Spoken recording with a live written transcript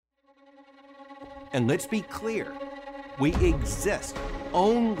And let's be clear, we exist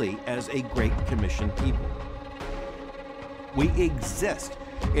only as a Great Commission people. We exist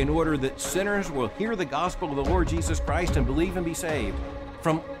in order that sinners will hear the gospel of the Lord Jesus Christ and believe and be saved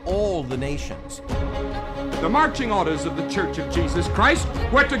from all the nations. The marching orders of the Church of Jesus Christ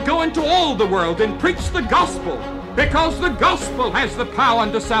were to go into all the world and preach the gospel, because the gospel has the power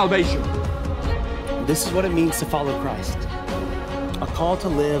unto salvation. This is what it means to follow Christ. A call to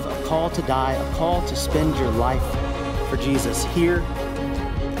live, a call to die, a call to spend your life for Jesus here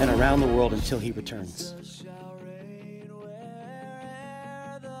and around the world until he returns.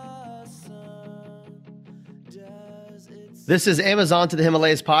 This is Amazon to the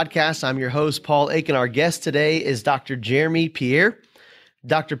Himalayas podcast. I'm your host, Paul Aiken. Our guest today is Dr. Jeremy Pierre.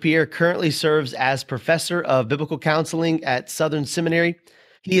 Dr. Pierre currently serves as professor of biblical counseling at Southern Seminary.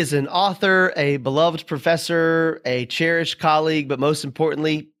 He is an author, a beloved professor, a cherished colleague, but most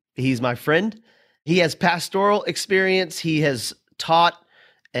importantly, he's my friend. He has pastoral experience. He has taught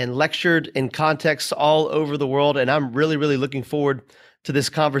and lectured in contexts all over the world, and I'm really looking forward to this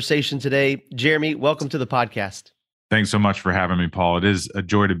conversation today. Jeremy, welcome to the podcast. Thanks so much for having me, Paul. It is a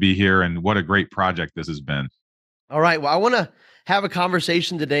joy to be here, and what a great project this has been. All right. Well, I want to have a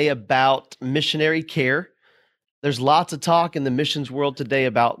conversation today about missionary care. There's lots of talk in the missions world today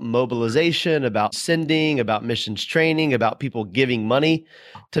about mobilization, about sending, about missions training, about people giving money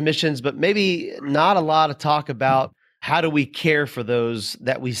to missions, but maybe not a lot of talk about how do we care for those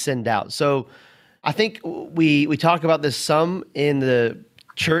that we send out. So I think we talk about this some in the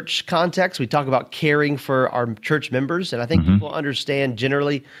church context. We talk about caring for our church members, and I think people understand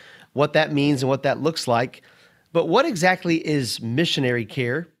generally what that means and what that looks like. But what exactly is missionary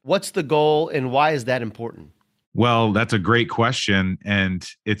care? What's the goal, and why is that important? Well, that's a great question, and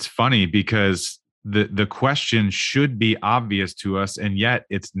it's funny because the question should be obvious to us, and yet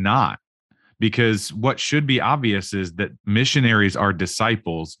it's not. Because what should be obvious is that missionaries are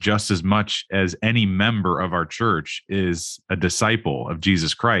disciples just as much as any member of our church is a disciple of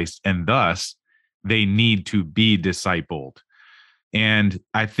Jesus Christ, and thus they need to be discipled. And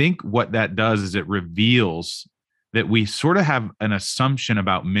I think what that does is it reveals that we sort of have an assumption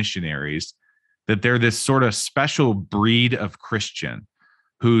about missionaries, that they're this sort of special breed of Christian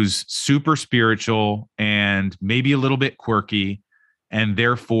who's super spiritual and maybe a little bit quirky, and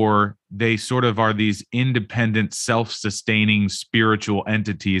therefore they sort of are these independent, self-sustaining spiritual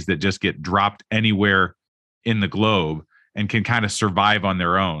entities that just get dropped anywhere in the globe and can kind of survive on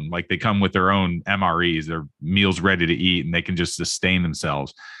their own. Like they come with their own MREs, their meals ready to eat, and they can just sustain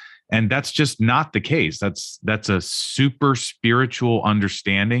themselves. And that's just not the case. That's a super spiritual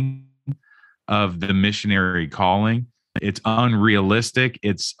understanding of the missionary calling. It's unrealistic.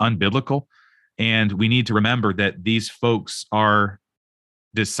 It's unbiblical. And we need to remember that these folks are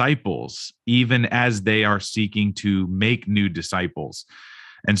disciples, even as they are seeking to make new disciples.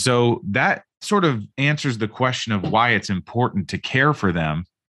 And so that sort of answers the question of why it's important to care for them,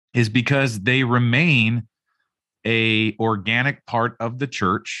 is because they remain an organic part of the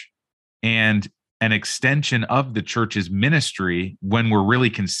church and an extension of the church's ministry when we're really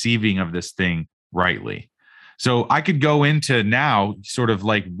conceiving of this thing rightly. So I could go into now sort of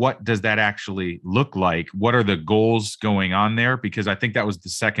like, what does that actually look like? What are the goals going on there? Because I think that was the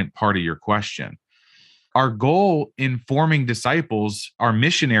second part of your question. Our goal in forming disciples, our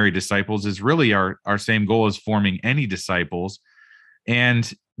missionary disciples, is really our same goal as forming any disciples.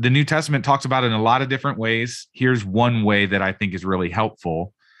 And the New Testament talks about it in a lot of different ways. Here's one way that I think is really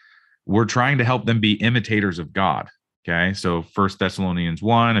helpful. We're trying to help them be imitators of God. Okay. So 1 Thessalonians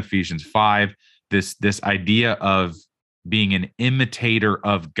 1, Ephesians 5, this idea of being an imitator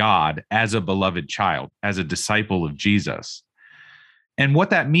of God as a beloved child, as a disciple of Jesus. And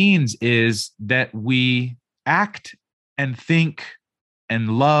what that means is that we act and think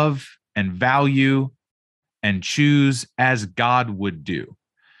and love and value and choose as God would do.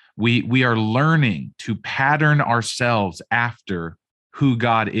 We are learning to pattern ourselves after who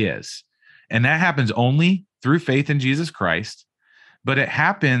God is. And that happens only through faith in Jesus Christ, but it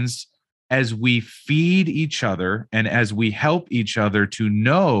happens as we feed each other and as we help each other to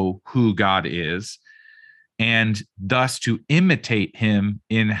know who God is, and thus to imitate him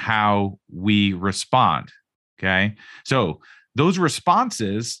in how we respond. Okay. So those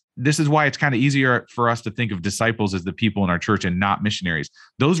responses, this is why it's kind of easier for us to think of disciples as the people in our church and not missionaries.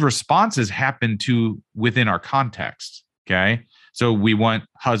 Those responses happen within our context. Okay. So we want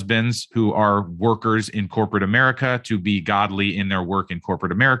husbands who are workers in corporate America to be godly in their work in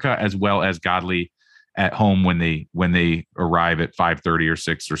corporate America, as well as godly at home when they arrive at 5:30 or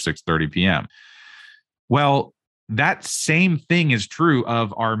 6 or 6:30 p.m. Well, that same thing is true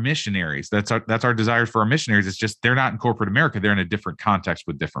of our missionaries. That's our desires for our missionaries. It's just they're not in corporate America. They're in a different context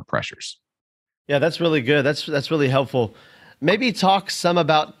with different pressures. Yeah, that's really good. That's really helpful. Maybe talk some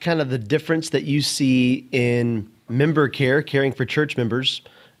about kind of the difference that you see in member care, caring for church members,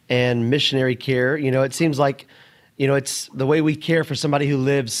 and missionary care. It seems like, it's the way we care for somebody who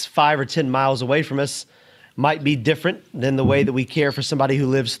lives 5 or 10 miles away from us might be different than the way that we care for somebody who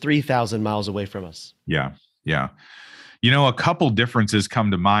lives 3,000 miles away from us. Yeah. Yeah. A couple differences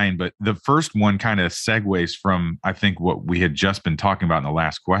come to mind, but the first one kind of segues from, I think, what we had just been talking about in the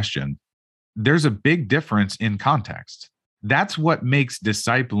last question. There's a big difference in context. That's what makes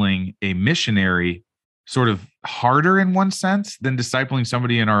discipling a missionary sort of harder in one sense than discipling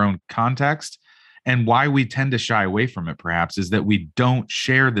somebody in our own context. And why we tend to shy away from it, perhaps, is that we don't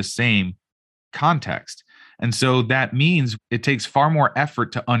share the same context. And so that means it takes far more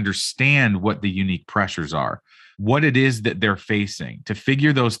effort to understand what the unique pressures are, what it is that they're facing. To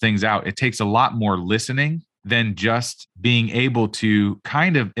figure those things out, it takes a lot more listening than just being able to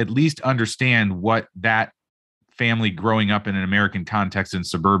kind of at least understand what that family growing up in an American context in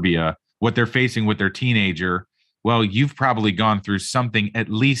suburbia, what they're facing with their teenager. Well, you've probably gone through something at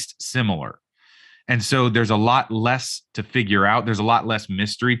least similar. And so there's a lot less to figure out. There's a lot less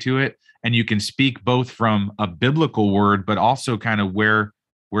mystery to it. And you can speak both from a biblical word, but also kind of where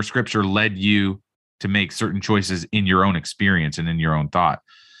scripture led you to make certain choices in your own experience and in your own thought.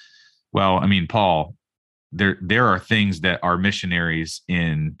 Well, I mean, Paul, there are things that our missionaries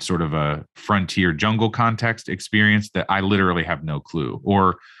in sort of a frontier jungle context experience that I literally have no clue,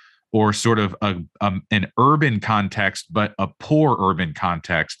 or sort of an urban context, but a poor urban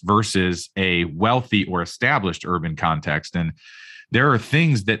context versus a wealthy or established urban context. And there are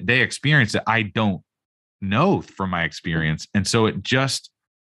things that they experience that I don't know from my experience. And so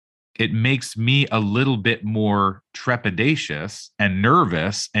it makes me a little bit more trepidatious and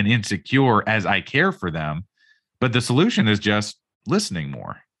nervous and insecure as I care for them. But the solution is just listening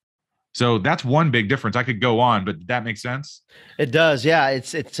more. So that's one big difference. I could go on, but that makes sense? It does. Yeah.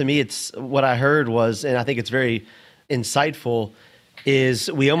 To me, it's what I heard was, and I think it's very insightful,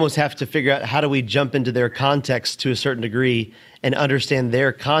 is we almost have to figure out how do we jump into their context to a certain degree and understand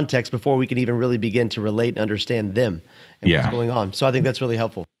their context before we can even really begin to relate and understand them and what's going on. So I think that's really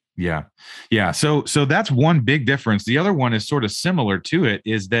helpful. Yeah. Yeah. So that's one big difference. The other one is sort of similar to it,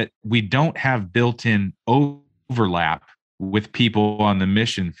 is that we don't have built-in overlap with people on the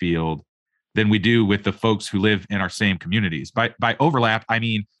mission field than we do with the folks who live in our same communities. By overlap, I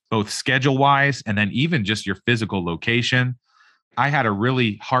mean both schedule-wise and then even just your physical location. I had a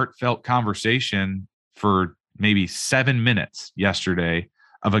really heartfelt conversation for maybe 7 minutes yesterday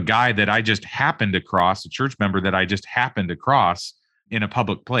of a guy that I just happened to cross, a church member that I just happened to cross in a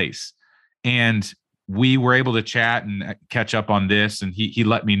public place. And we were able to chat and catch up on this. And he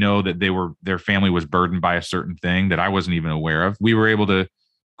let me know that their family was burdened by a certain thing that I wasn't even aware of. We were able to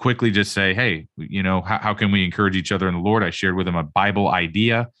quickly just say, hey, how can we encourage each other in the Lord? I shared with him a Bible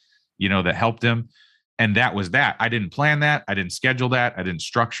idea, that helped him. And that was that. I didn't plan that. I didn't schedule that. I didn't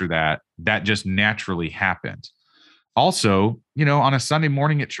structure that. That just naturally happened. Also, on a Sunday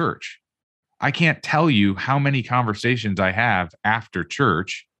morning at church, I can't tell you how many conversations I have after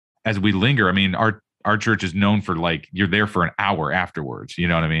church as we linger. I mean, our church is known for you're there for an hour afterwards. You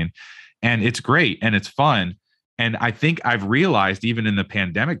know what I mean? And it's great and it's fun. And I think I've realized even in the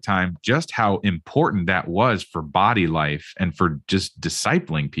pandemic time, just how important that was for body life and for just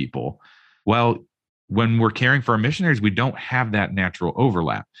discipling people. Well, when we're caring for our missionaries, we don't have that natural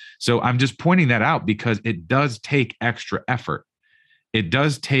overlap. So I'm just pointing that out because it does take extra effort. It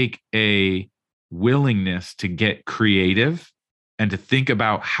does take a willingness to get creative and to think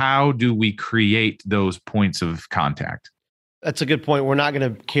about how do we create those points of contact. That's a good point. We're not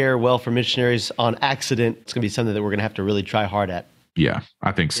going to care well for missionaries on accident. It's going to be something that we're going to have to really try hard at. Yeah,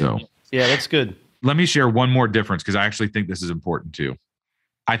 I think so. Yeah, that's good. Let me share one more difference because I actually think this is important too.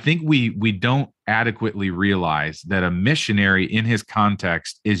 I think we don't adequately realize that a missionary in his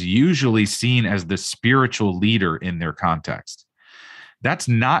context is usually seen as the spiritual leader in their context. That's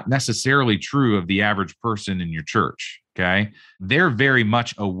not necessarily true of the average person in your church, okay? They're very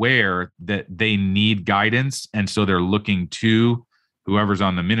much aware that they need guidance, and so they're looking to whoever's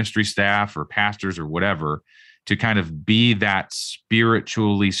on the ministry staff or pastors or whatever to kind of be that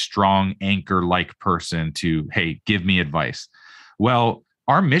spiritually strong anchor-like person to, hey, give me advice. Well,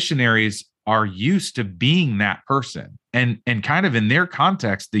 our missionaries are used to being that person, and kind of in their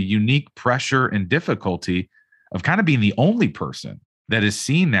context, the unique pressure and difficulty of kind of being the only person that is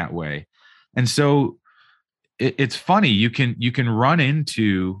seen that way. And so it's funny, you can run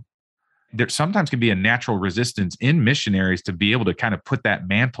into there sometimes can be a natural resistance in missionaries to be able to kind of put that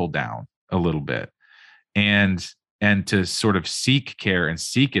mantle down a little bit and to sort of seek care and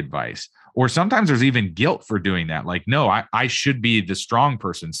seek advice. Or sometimes there's even guilt for doing that. Like, no, I should be the strong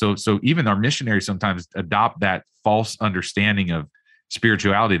person. So even our missionaries sometimes adopt that false understanding of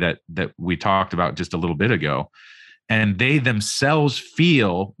spirituality that we talked about just a little bit ago. And they themselves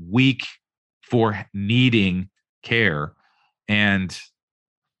feel weak for needing care. And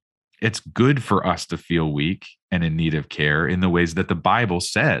it's good for us to feel weak and in need of care in the ways that the Bible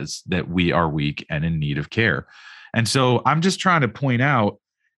says that we are weak and in need of care. And so I'm just trying to point out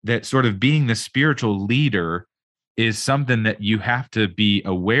that sort of being the spiritual leader is something that you have to be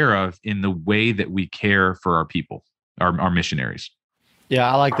aware of in the way that we care for our people, our missionaries. Yeah,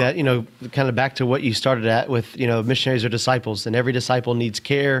 I like that. Kind of back to what you started at with, missionaries are disciples, and every disciple needs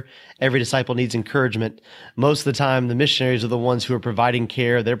care. Every disciple needs encouragement. Most of the time, the missionaries are the ones who are providing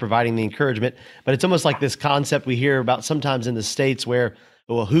care. They're providing the encouragement. But it's almost like this concept we hear about sometimes in the States where,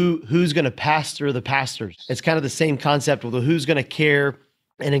 well, who's going to pastor the pastors? It's kind of the same concept with who's going to care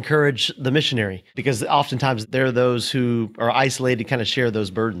and encourage the missionary, because oftentimes they're those who are isolated, kind of share those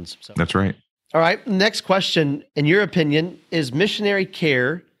burdens. So. That's right. All right. Next question. In your opinion, is missionary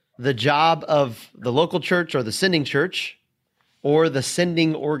care the job of the local church or the sending church or the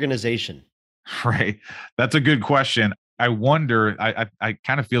sending organization? Right. That's a good question. I wonder, I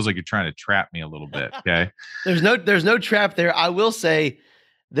kind of feels like you're trying to trap me a little bit. Okay. There's no trap there. I will say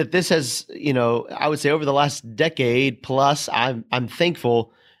that this has, I would say over the last decade plus, I'm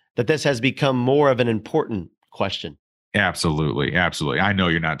thankful that this has become more of an important question. Absolutely. Absolutely. I know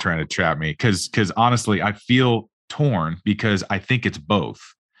you're not trying to trap me because honestly, I feel torn because I think it's both,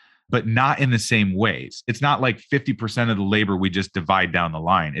 but not in the same ways. It's not like 50% of the labor we just divide down the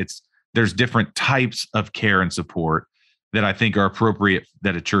line. There's different types of care and support that I think are appropriate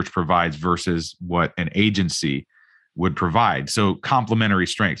that a church provides versus what an agency would provide. So complementary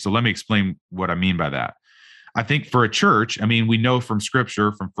strengths. So let me explain what I mean by that. I think for a church, we know from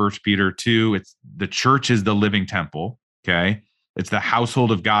scripture, from 1 Peter 2, it's the church is the living temple. Okay. It's the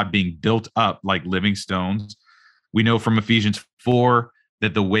household of God being built up like living stones. We know from Ephesians 4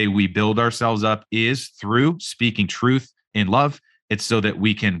 that the way we build ourselves up is through speaking truth in love. It's so that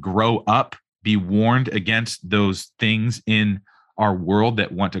we can grow up, be warned against those things in our world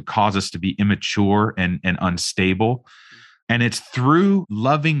that want to cause us to be immature and unstable. And it's through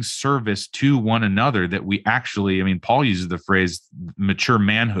loving service to one another that we actually, Paul uses the phrase mature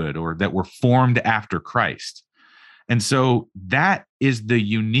manhood, or that we're formed after Christ. And so that is the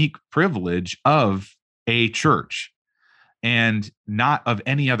unique privilege of a church and not of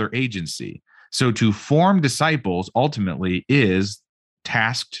any other agency. So to form disciples ultimately is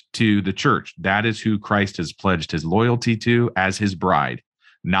tasked to the church. That is who Christ has pledged his loyalty to as his bride,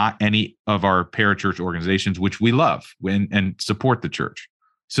 not any of our parachurch organizations, which we love and support the church.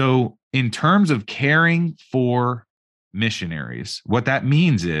 So in terms of caring for missionaries, what that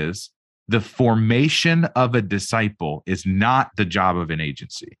means is the formation of a disciple is not the job of an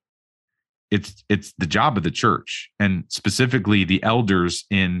agency. It's the job of the church, and specifically the elders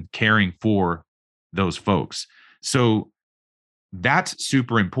in caring for those folks. So that's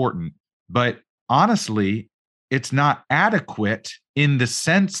super important. But honestly, it's not adequate in the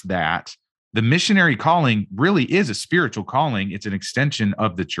sense that the missionary calling really is a spiritual calling. It's an extension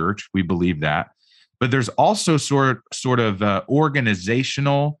of the church. We believe that. But there's also sort of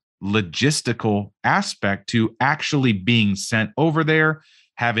organizational, logistical aspect to actually being sent over there,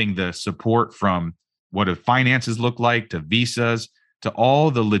 having the support from what do finances look like, to visas, to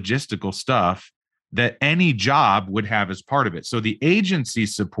all the logistical stuff that any job would have as part of it. So the agency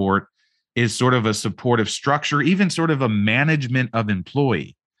support is sort of a supportive structure, even sort of a management of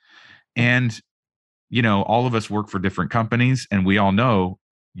employee. And, all of us work for different companies, and we all know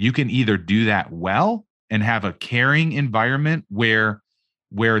you can either do that well and have a caring environment where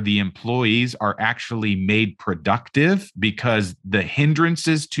the employees are actually made productive because the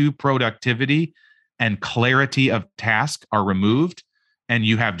hindrances to productivity and clarity of task are removed, and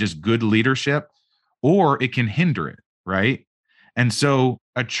you have just good leadership, or it can hinder it, right? And so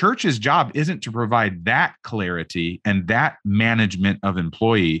a church's job isn't to provide that clarity and that management of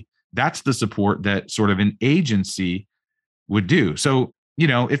employee. That's the support that sort of an agency would do. So,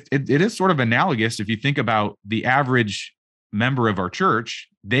 if it is sort of analogous, if you think about the average member of our church,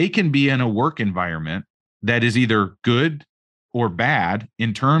 they can be in a work environment that is either good or bad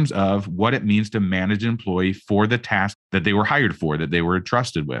in terms of what it means to manage an employee for the task that they were hired for, that they were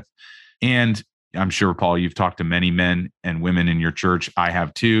entrusted with. And I'm sure, Paul, you've talked to many men and women in your church. I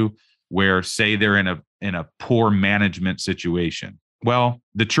have too, where say they're in a poor management situation, Well,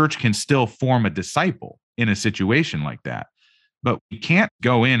 the church can still form a disciple in a situation like that. But we can't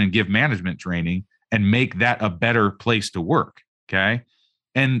go in and give management training and make that a better place to work. Okay.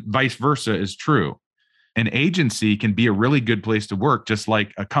 And vice versa is true. An agency can be a really good place to work, just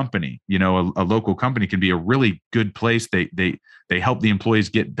like a company. A local company can be a really good place. They help the employees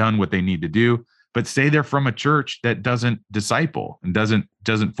get done what they need to do. But say they're from a church that doesn't disciple and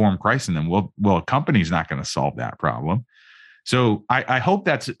doesn't form Christ in them. Well, a company's not going to solve that problem. So I hope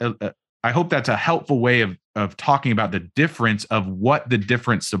that's a helpful way of talking about the difference of what the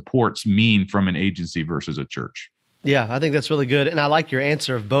different supports mean from an agency versus a church. Yeah, I think that's really good. And I like your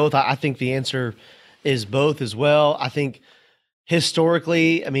answer of both. I think the answer is both as well. I think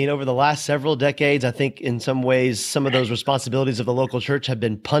historically, over the last several decades, I think in some ways, some of those responsibilities of the local church have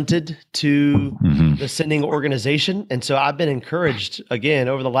been punted to the sending organization. And so I've been encouraged, again,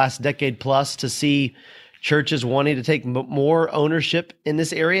 over the last decade plus to see churches wanting to take more ownership in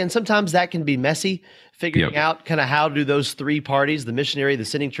this area. And sometimes that can be messy, figuring out kind of how do those three parties, the missionary, the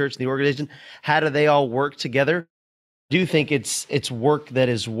sending church, and the organization, how do they all work together? I do think it's work that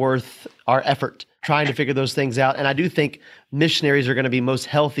is worth our effort trying to figure those things out. And I do think missionaries are going to be most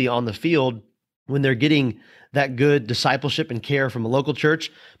healthy on the field when they're getting that good discipleship and care from a local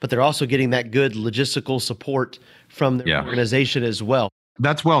church, but they're also getting that good logistical support from their organization as well.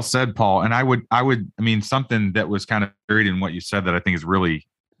 That's well said, Paul. And I would, something that was kind of buried in what you said that I think is really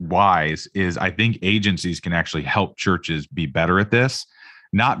wise is I think agencies can actually help churches be better at this,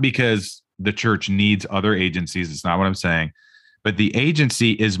 not because the church needs other agencies. It's not what I'm saying, but the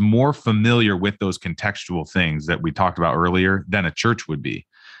agency is more familiar with those contextual things that we talked about earlier than a church would be.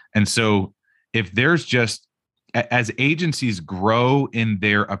 And so if there's just, as agencies grow in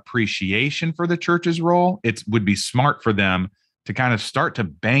their appreciation for the church's role, it would be smart for them to kind of start to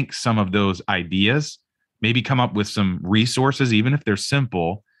bank some of those ideas, maybe come up with some resources, even if they're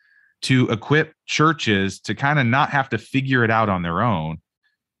simple, to equip churches to kind of not have to figure it out on their own.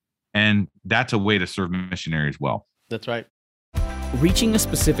 And that's a way to serve missionaries well. That's right. Reaching a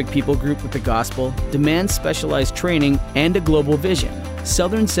specific people group with the gospel demands specialized training and a global vision.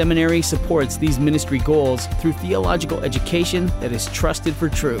 Southern Seminary supports these ministry goals through theological education that is trusted for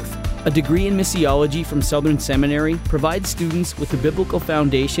truth. A degree in missiology from Southern Seminary provides students with the biblical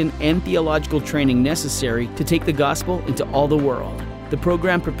foundation and theological training necessary to take the gospel into all the world. The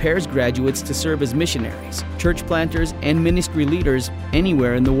program prepares graduates to serve as missionaries, church planters, and ministry leaders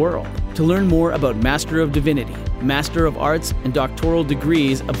anywhere in the world. To learn more about Master of Divinity, Master of Arts, and doctoral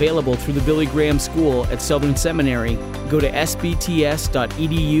degrees available through the Billy Graham School at Southern Seminary, go to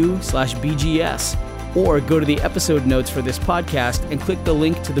sbts.edu/bgs, or go to the episode notes for this podcast and click the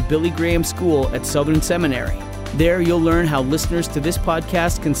link to the Billy Graham School at Southern Seminary. There, you'll learn how listeners to this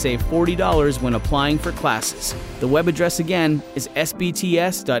podcast can save $40 when applying for classes. The web address again is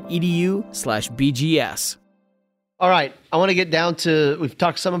sbts.edu/bgs. All right. I want to get down to, we've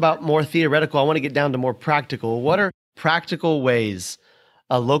talked some about more theoretical. I want to get down to more practical. What are practical ways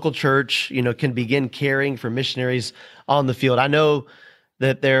a local church, can begin caring for missionaries on the field? I know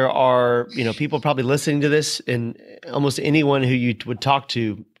that there are, people probably listening to this, and almost anyone who you would talk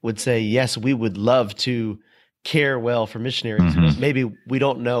to would say, yes, we would love to care well for missionaries, but maybe we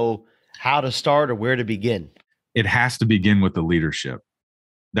don't know how to start or where to begin. It has to begin with the leadership.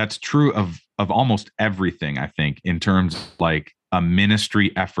 That's true of almost everything, I think, in terms of like a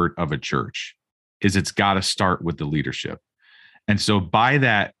ministry effort of a church, is it's got to start with the leadership. And so by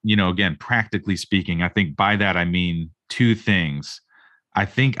that, again, practically speaking, I think by that, I mean two things. I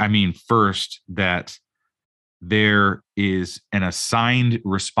mean, first, that there is an assigned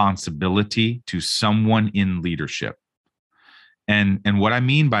responsibility to someone in leadership. And what I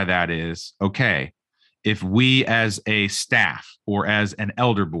mean by that is, okay, if we as a staff or as an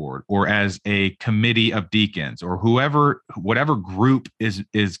elder board or as a committee of deacons or whatever group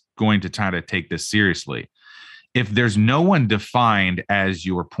is going to try to take this seriously, if there's no one defined as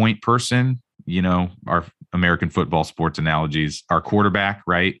your point person, our American football sports analogies, our quarterback,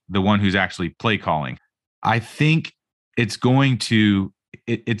 right? The one who's actually play calling, I think it's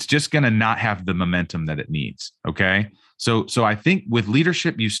just going to not have the momentum that it needs. Okay. So I think with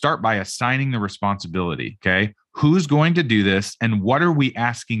leadership, you start by assigning the responsibility. Okay. Who's going to do this and what are we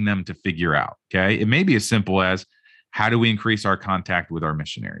asking them to figure out? Okay. It may be as simple as, how do we increase our contact with our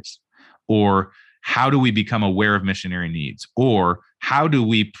missionaries? Or how do we become aware of missionary needs? Or how do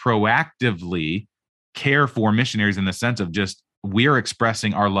we proactively care for missionaries in the sense of just, we're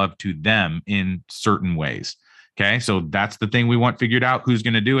expressing our love to them in certain ways. Okay. So that's the thing we want figured out. Who's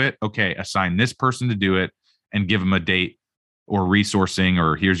going to do it? Okay. Assign this person to do it and give them a date or resourcing,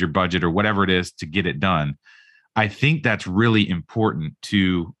 or here's your budget or whatever it is to get it done. I think that's really important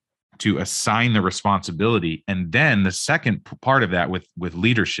to assign the responsibility. And then the second part of that with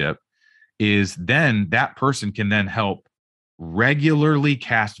leadership is then that person can then help regularly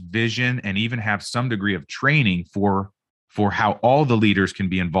cast vision and even have some degree of training for how all the leaders can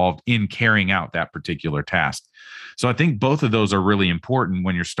be involved in carrying out that particular task. So I think both of those are really important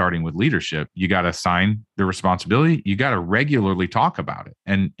when you're starting with leadership. You got to assign the responsibility. You got to regularly talk about it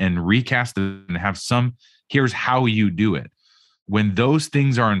and recast it and have some, here's how you do it. When those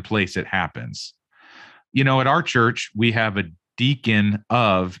things are in place, it happens. At our church, we have a deacon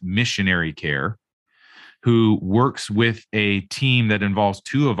of missionary care who works with a team that involves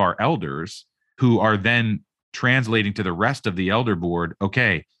 2 of our elders who are then translating to the rest of the elder board.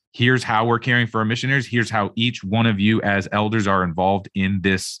 Okay, here's how we're caring for our missionaries. Here's how each one of you as elders are involved in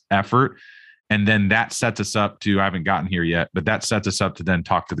this effort. And then that sets us up to, I haven't gotten here yet, but that sets us up to then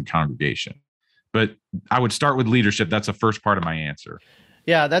talk to the congregation. But I would start with leadership. That's the first part of my answer.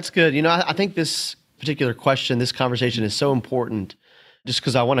 Yeah, that's good. I think this particular question, this conversation is so important just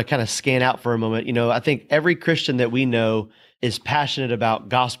because I want to kind of scan out for a moment. I think every Christian that we know is passionate about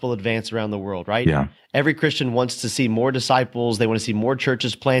gospel advance around the world, right? Yeah. Every Christian wants to see more disciples. They want to see more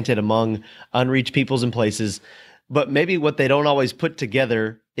churches planted among unreached peoples and places. But maybe what they don't always put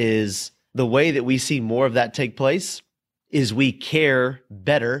together is the way that we see more of that take place is we care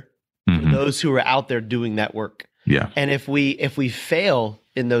better for those who are out there doing that work. Yeah. And if we fail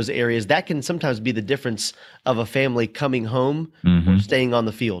in those areas, that can sometimes be the difference of a family coming home or staying on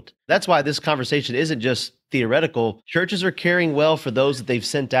the field. That's why this conversation isn't just theoretical. Churches are caring well for those that they've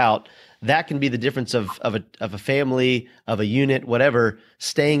sent out. That can be the difference of a family, of a unit, whatever,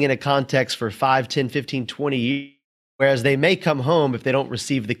 staying in a context for 5, 10, 15, 20 years, whereas they may come home if they don't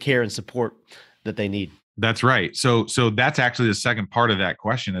receive the care and support that they need. That's right. So that's actually the second part of that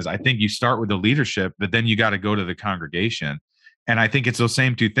question is I think you start with the leadership, but then you got to go to the congregation. And I think it's those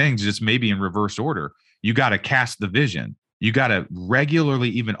same 2 things, just maybe in reverse order. You got to cast the vision. You got to regularly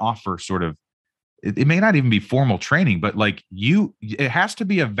even offer sort of, it may not even be formal training, but it has to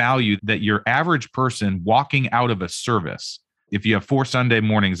be a value that your average person walking out of a service, if you have 4 Sunday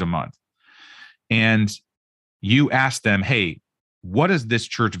mornings a month, and you ask them, hey, what is this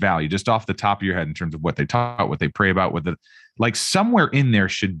church value just off the top of your head in terms of what they taught, what they pray about, somewhere in there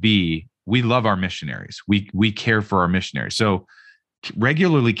should be, we love our missionaries. We care for our missionaries. So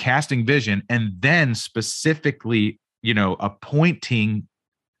regularly casting vision and then specifically,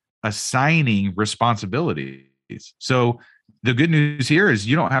 assigning responsibilities. So the good news here is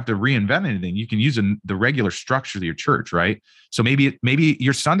you don't have to reinvent anything. You can use the regular structure of your church, right? So maybe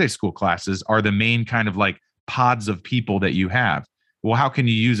your Sunday school classes are the main kind of pods of people that you have. Well, how can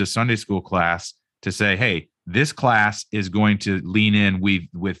you use a Sunday school class to say, hey, this class is going to lean in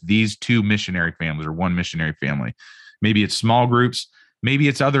with these 2 missionary families or 1 missionary family. Maybe it's small groups. Maybe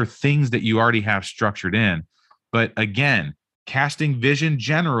it's other things that you already have structured in. But again, casting vision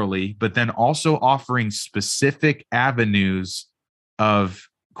generally, but then also offering specific avenues of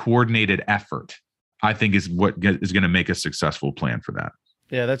coordinated effort, I think is what is going to make a successful plan for that.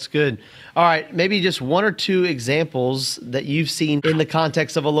 Yeah, that's good. All right, maybe just 1 or 2 examples that you've seen in the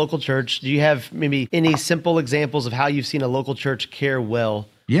context of a local church. Do you have maybe any simple examples of how you've seen a local church care well?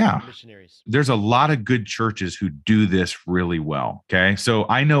 Yeah, missionaries? There's a lot of good churches who do this really well. Okay, so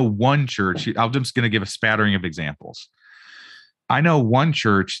I know one church. I'm just going to give a spattering of examples. I know one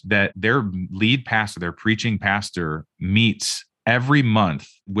church that their lead pastor, their preaching pastor, meets every month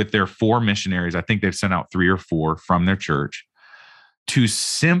with their 4 missionaries. I think they've sent out 3 or 4 from their church to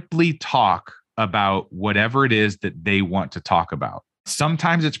simply talk about whatever it is that they want to talk about.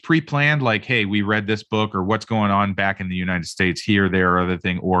 Sometimes it's pre-planned, like, hey, we read this book, or what's going on back in the United States here, there, or other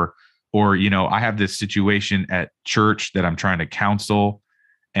thing, or I have this situation at church that I'm trying to counsel,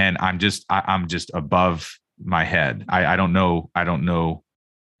 and I'm just above my head. I don't know how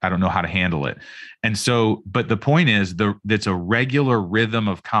to handle it. And so, but the point is, it's a regular rhythm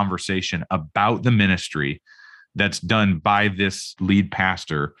of conversation about the ministry that's done by this lead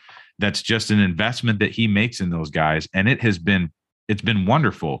pastor. That's just an investment that he makes in those guys. And it's been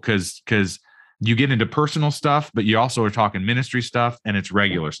wonderful because you get into personal stuff, but you also are talking ministry stuff, and it's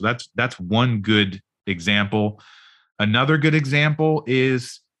regular. So that's one good example. Another good example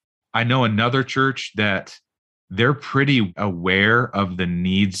is, I know another church that they're pretty aware of the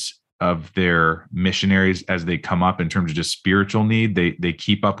needs of their missionaries as they come up in terms of just spiritual need. They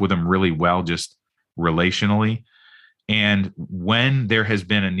keep up with them really well, just relationally. And when there has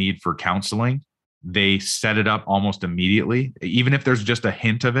been a need for counseling, they set it up almost immediately. Even if there's just a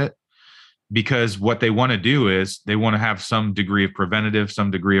hint of it, because what they want to do is they want to have some degree of preventative,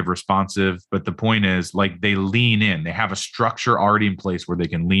 some degree of responsive. But the point is, like, they lean in. They have a structure already in place where they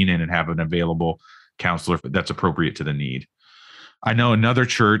can lean in and have an available counselor that's appropriate to the need. I know another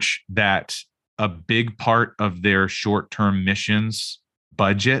church that a big part of their short-term missions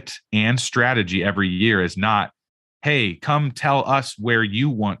budget and strategy every year is not, hey, come tell us where you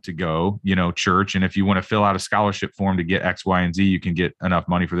want to go, church. And if you want to fill out a scholarship form to get X, Y, and Z, you can get enough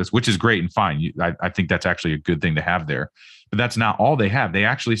money for this, which is great and fine. I think that's actually a good thing to have there. But that's not all they have. They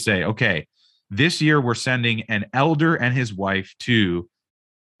actually say, okay, this year we're sending an elder and his wife to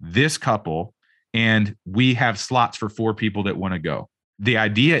this couple, and we have slots for 4 people that want to go. The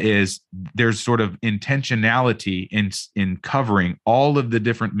idea is there's sort of intentionality in covering all of the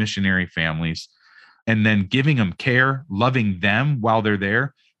different missionary families, and then giving them care, loving them while they're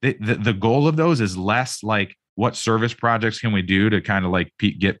there. The goal of those is less like, what service projects can we do to kind of like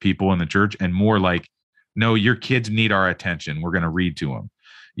get people in the church, and more like, no, your kids need our attention. We're going to read to them.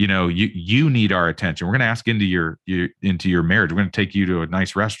 You need our attention. We're going to ask into your marriage. We're going to take you to a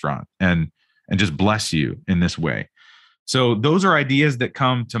nice restaurant and just bless you in this way. So those are ideas that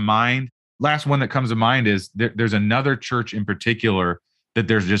come to mind. Last one that comes to mind is there's another church in particular that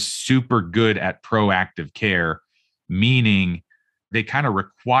they're just super good at proactive care, meaning they kind of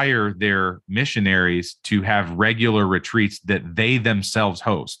require their missionaries to have regular retreats that they themselves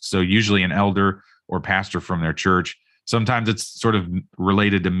host. So usually an elder or pastor from their church. Sometimes it's sort of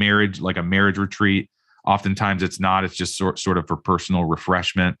related to marriage, like a marriage retreat. Oftentimes it's not. It's just sort of for personal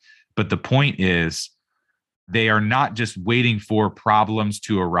refreshment. But the point is, they are not just waiting for problems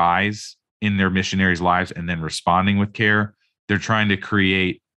to arise in their missionaries' lives and then responding with care. They're trying to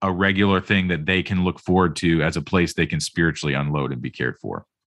create a regular thing that they can look forward to as a place they can spiritually unload and be cared for.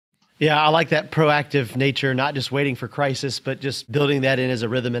 Yeah, I like that proactive nature, not just waiting for crisis, but just building that in as a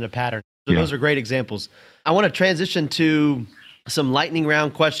rhythm and a pattern. So Those are great examples. I want to transition to some lightning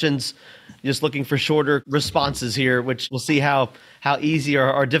round questions, just looking for shorter responses here, which we'll see how easy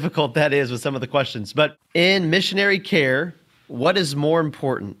or difficult that is with some of the questions. But in missionary care, what is more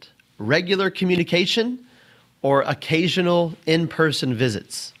important, regular communication or occasional in-person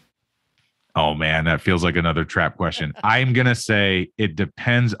visits? Oh man, that feels like another trap question. I'm going to say it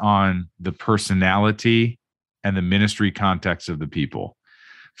depends on the personality and the ministry context of the people.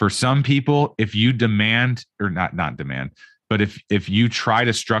 For some people, if you demand, or not demand, but if you try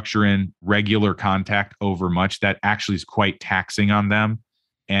to structure in regular contact over much, that actually is quite taxing on them.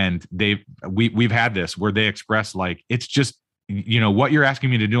 And we've had this where they express like, it's just, what you're asking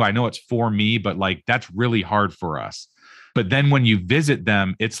me to do, I know it's for me, but like, that's really hard for us. But then when you visit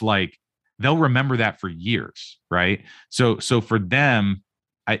them, it's like, they'll remember that for years, right? So for them,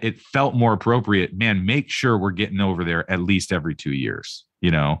 it felt more appropriate, man, make sure we're getting over there at least every 2 years,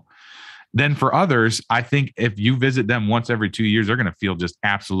 Then for others, I think if you visit them once every 2 years, they're going to feel just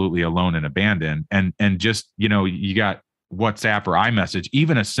absolutely alone and abandoned. And just, you got WhatsApp or iMessage,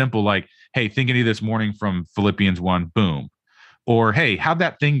 even a simple like, hey, thinking of you this morning from Philippians 1, boom. Or, hey, how'd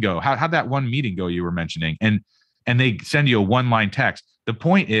that thing go? How'd that one meeting go you were mentioning? And they send you a 1-line text. The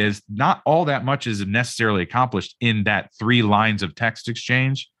point is, not all that much is necessarily accomplished in that 3 lines of text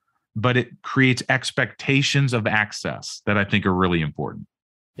exchange, but it creates expectations of access that I think are really important.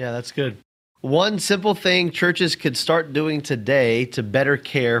 Yeah, that's good. One simple thing churches could start doing today to better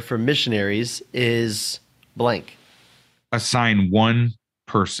care for missionaries is blank. Assign one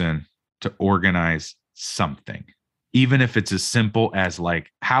person to organize something, even if it's as simple as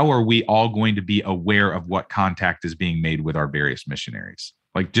like, how are we all going to be aware of what contact is being made with our various missionaries?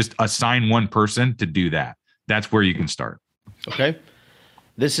 Like, just assign one person to do that. That's where you can start. Okay.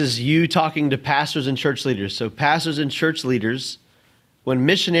 This is you talking to pastors and church leaders. So pastors and church leaders, when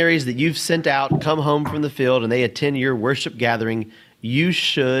missionaries that you've sent out come home from the field and they attend your worship gathering, you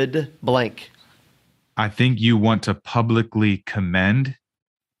should blank. I think you want to publicly commend,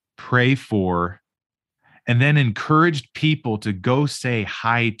 pray for, and then encourage people to go say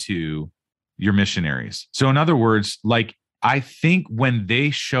hi to your missionaries. So in other words, like, I think when they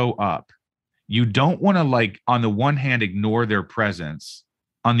show up, you don't want to, like, on the one hand, ignore their presence.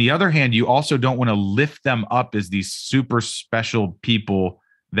 On the other hand, you also don't want to lift them up as these super special people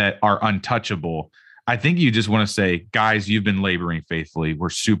that are untouchable. I think you just want to say, guys, you've been laboring faithfully.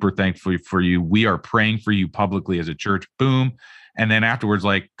 We're super thankful for you. We are praying for you publicly as a church. Boom. And then afterwards,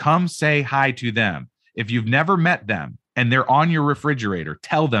 like, come say hi to them. If you've never met them and they're on your refrigerator,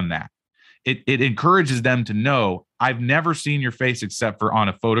 tell them that. It encourages them to know, I've never seen your face except for on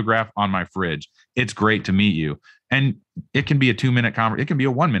a photograph on my fridge. It's great to meet you. And it can be a 2-minute conversation. It can be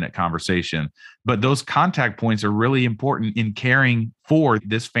a 1-minute conversation, but those contact points are really important in caring for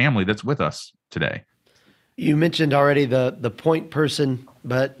this family that's with us today. You mentioned already the point person,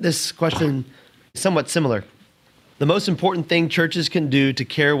 but this question is somewhat similar. The most important thing churches can do to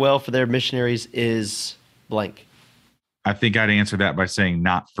care well for their missionaries is blank. I think I'd answer that by saying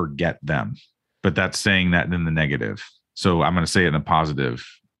not forget them, but that's saying that in the negative. So I'm going to say it in the positive.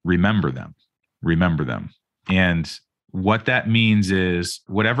 Remember them. Remember them. And what that means is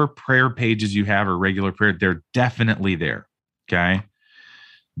whatever prayer pages you have or regular prayer, they're definitely there. Okay.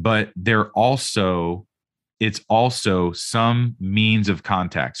 But it's also some means of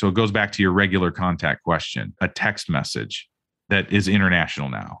contact. So it goes back to your regular contact question, a text message that is international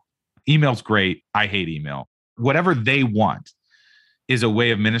now. Email's great. I hate email. Whatever they want is a way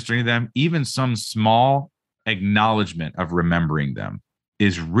of ministering to them. Even some small acknowledgement of remembering them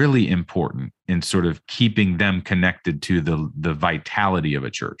is really important in sort of keeping them connected to the vitality of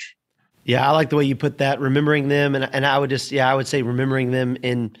a church. Yeah, I like the way you put that, remembering them. And I would say remembering them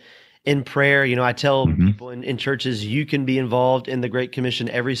in prayer. You know, I tell people in churches, you can be involved in the Great Commission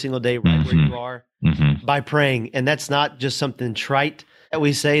every single day, right where you are, by praying. And that's not just something trite that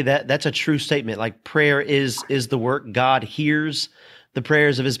we say. That's a true statement. Like, prayer is the work. God hears the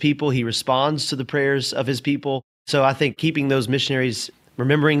prayers of his people. He responds to the prayers of his people. So I think keeping those missionaries,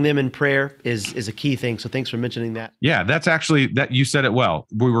 remembering them in prayer is a key thing. So thanks for mentioning that. Yeah, that's actually, that you said it well.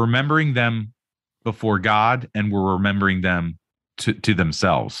 We're remembering them before God, and we're remembering them to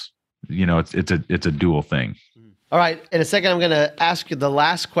themselves. You know, it's a dual thing. All right. In a second, I'm going to ask you the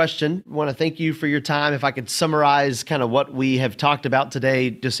last question. I want to thank you for your time. If I could summarize kind of what we have talked about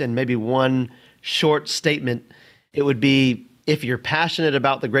today, just in maybe one short statement, it would be, if you're passionate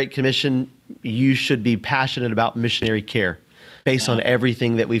about the Great Commission, you should be passionate about missionary care based on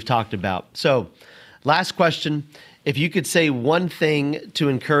everything that we've talked about. So, last question. If you could say one thing to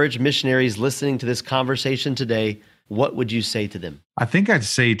encourage missionaries listening to this conversation today, what would you say to them? I think I'd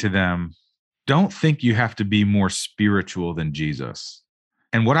say to them, don't think you have to be more spiritual than Jesus.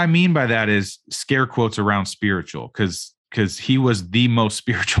 And what I mean by that is scare quotes around spiritual, because he was the most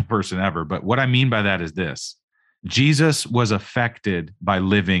spiritual person ever. But what I mean by that is this: Jesus was affected by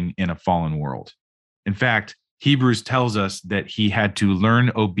living in a fallen world. In fact, Hebrews tells us that he had to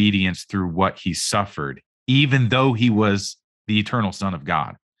learn obedience through what he suffered, even though he was the eternal Son of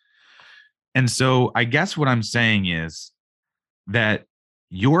God. And so I guess what I'm saying is that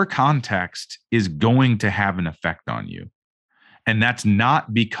your context is going to have an effect on you. And that's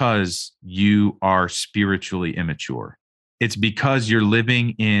not because you are spiritually immature. It's because you're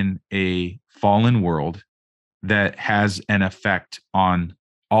living in a fallen world that has an effect on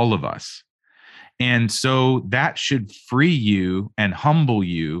all of us. And so that should free you and humble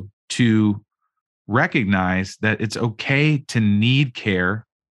you to recognize that it's okay to need care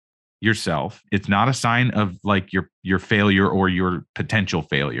yourself. It's not a sign of like your failure or your potential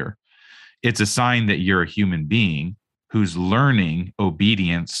failure. It's a sign that you're a human being who's learning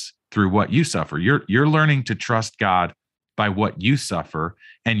obedience through what you suffer. You're learning to trust God by what you suffer,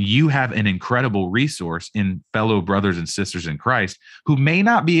 and you have an incredible resource in fellow brothers and sisters in Christ who may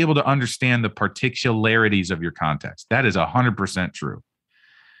not be able to understand the particularities of your context. That is 100% true.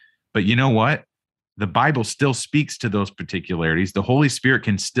 But you know what? The Bible still speaks to those particularities. The Holy Spirit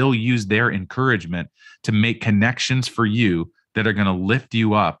can still use their encouragement to make connections for you that are going to lift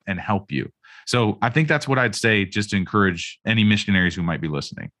you up and help you. So I think that's what I'd say, just to encourage any missionaries who might be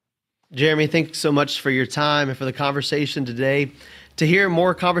listening. Jeremy, thanks so much for your time and for the conversation today. To hear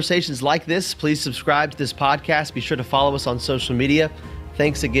more conversations like this, please subscribe to this podcast. Be sure to follow us on social media.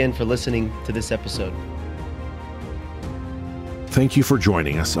 Thanks again for listening to this episode. Thank you for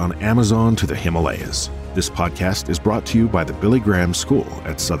joining us on Amazon to the Himalayas. This podcast is brought to you by the Billy Graham School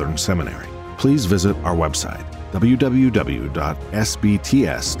at Southern Seminary. Please visit our website,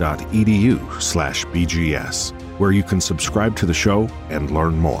 www.sbts.edu/BGS, where you can subscribe to the show and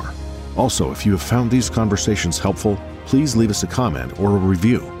learn more. Also, if you have found these conversations helpful, please leave us a comment or a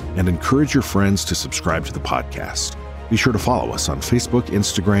review and encourage your friends to subscribe to the podcast. Be sure to follow us on Facebook,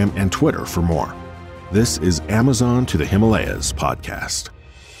 Instagram, and Twitter for more. This is Amazon to the Himalayas podcast.